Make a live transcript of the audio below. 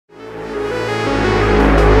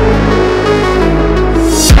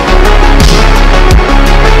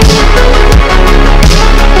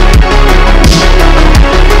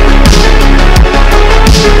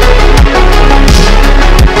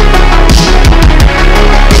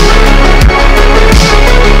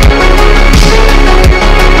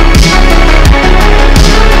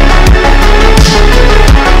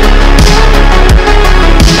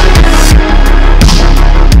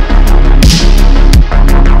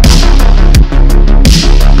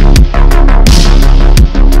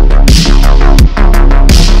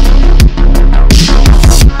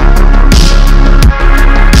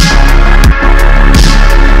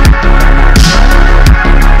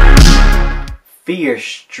Fear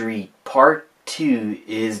Street Part 2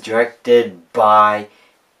 is directed by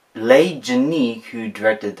Leigh Janique, who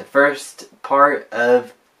directed the first part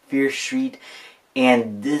of Fear Street,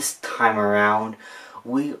 and this time around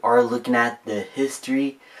we are looking at the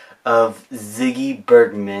history of Ziggy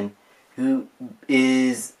Bergman, who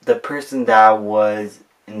is the person that was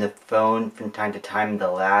in the phone from time to time in the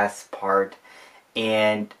last part,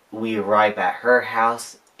 and we arrive at her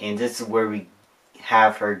house, and this is where we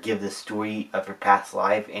have her give the story of her past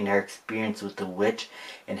life and her experience with the witch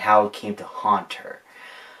and how it came to haunt her.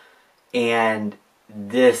 And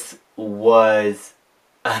this was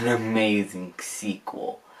an amazing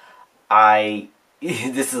sequel.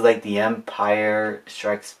 This is like the Empire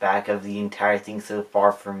Strikes Back of the entire thing so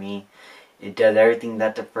far for me. It does everything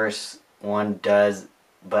that the first one does,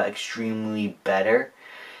 but extremely better.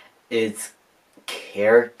 Its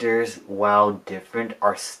characters, while different,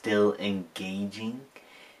 are still engaging.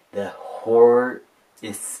 The horror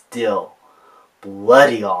is still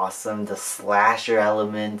bloody awesome. The slasher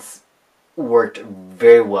elements worked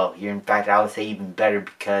very well here. In fact, I would say even better,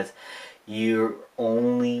 because you're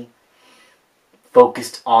only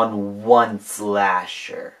focused on one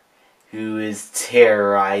slasher who is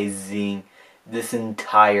terrorizing this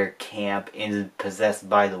entire camp and is possessed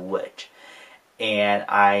by the witch. And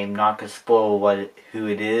I'm not going to spoil who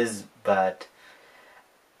it is, but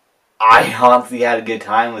I honestly had a good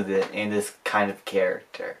time with it and this kind of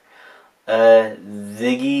character.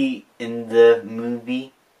 Ziggy in the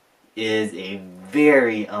movie is a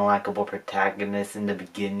very unlikable protagonist in the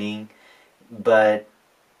beginning, but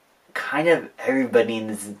kind of everybody in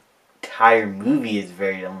this entire movie is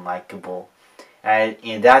very unlikable.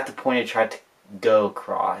 And that's the point I tried to go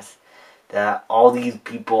across. That all these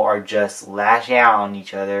people are just lashing out on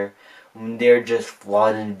each other when they're just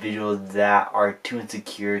flawed individuals that are too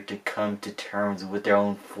insecure to come to terms with their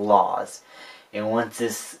own flaws. And once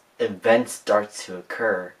this event starts to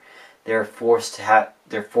occur, they're forced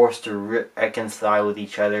to reconcile with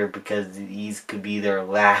each other, because these could be their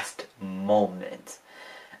last moments.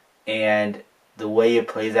 And the way it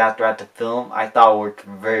plays out throughout the film, I thought worked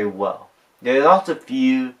very well. There's also a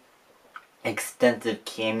few extensive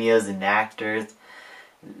cameos and actors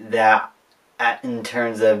that, in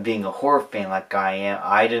terms of being a horror fan like I am,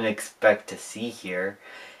 I didn't expect to see here,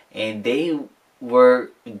 and they were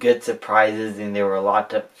good surprises, and they were a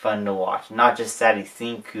lot of fun to watch. Not just Sadie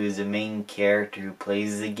Sink, who is the main character who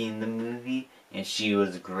plays Ziggy in the movie, and she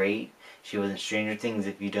was great. She was in Stranger Things,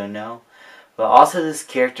 if you don't know. But also this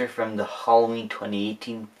character from the Halloween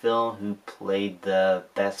 2018 film, who played the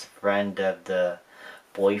best friend of the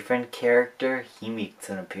boyfriend character. He makes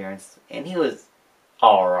an appearance, and he was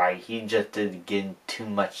alright. He just didn't get too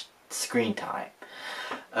much screen time.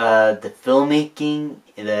 The filmmaking,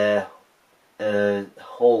 the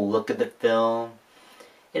whole look of the film,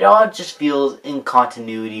 it all just feels in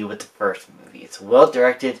continuity with the first movie. It's well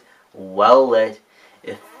directed, well lit.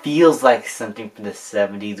 It feels like something from the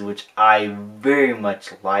 70s, which I very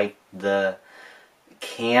much like. The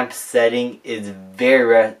camp setting is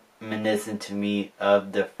very reminiscent to me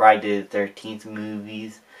of the Friday the 13th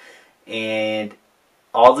movies, and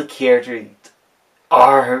all the characters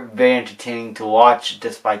are very entertaining to watch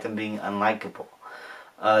despite them being unlikable.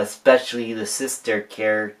 Especially the sister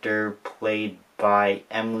character played by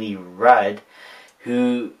Emily Rudd,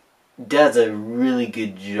 who does a really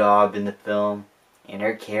good job in the film, and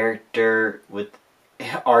her character with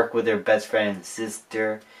arc with her best friend and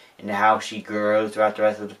sister, and how she grows throughout the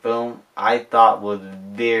rest of the film, I thought was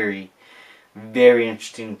very, very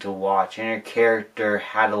interesting to watch. And her character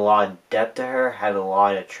had a lot of depth to her, had a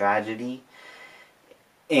lot of tragedy,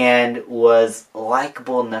 and was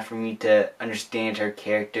likable enough for me to understand her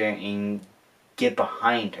character and get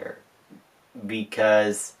behind her.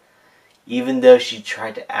 Because even though she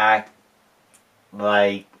tried to act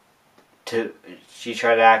like the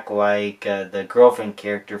girlfriend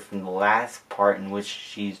character from the last part, in which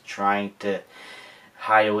she's trying to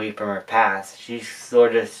hide away from her past, she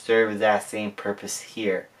sort of serves that same purpose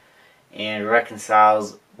here and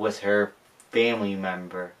reconciles with her family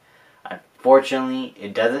member. Unfortunately,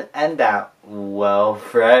 it doesn't end out well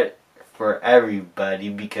for everybody,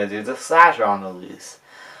 because there's a slasher on the loose.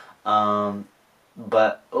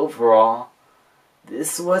 But overall,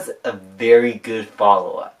 this was a very good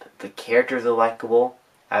follow-up. The characters are likable.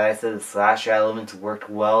 As I said, the slasher elements worked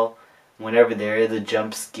well. Whenever there is a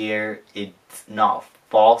jump scare, it's not a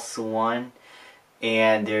false one.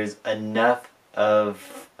 And there's enough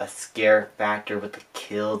of a scare factor with the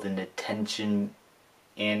kills and the tension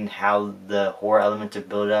and how the horror elements are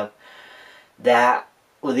built up that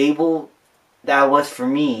was for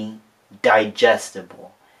me,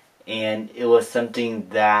 digestible. and it was something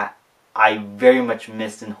that I very much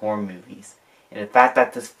missed in horror movies. And the fact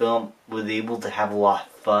that this film was able to have a lot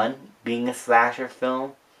of fun being a slasher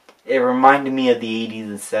film, it reminded me of the 80s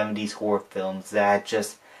and 70s horror films that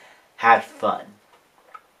just had fun.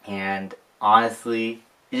 And honestly,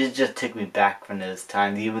 it just took me back from those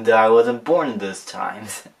times, even though I wasn't born in those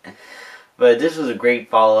times. But this was a great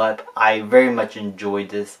follow-up. I very much enjoyed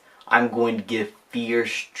this. I'm going to give Fear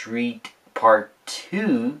Street Part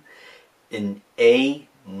 2 an A-.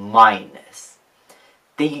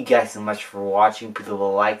 Thank you guys so much for watching. Please leave a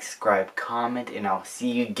like, subscribe, comment, and I'll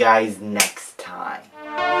see you guys next time.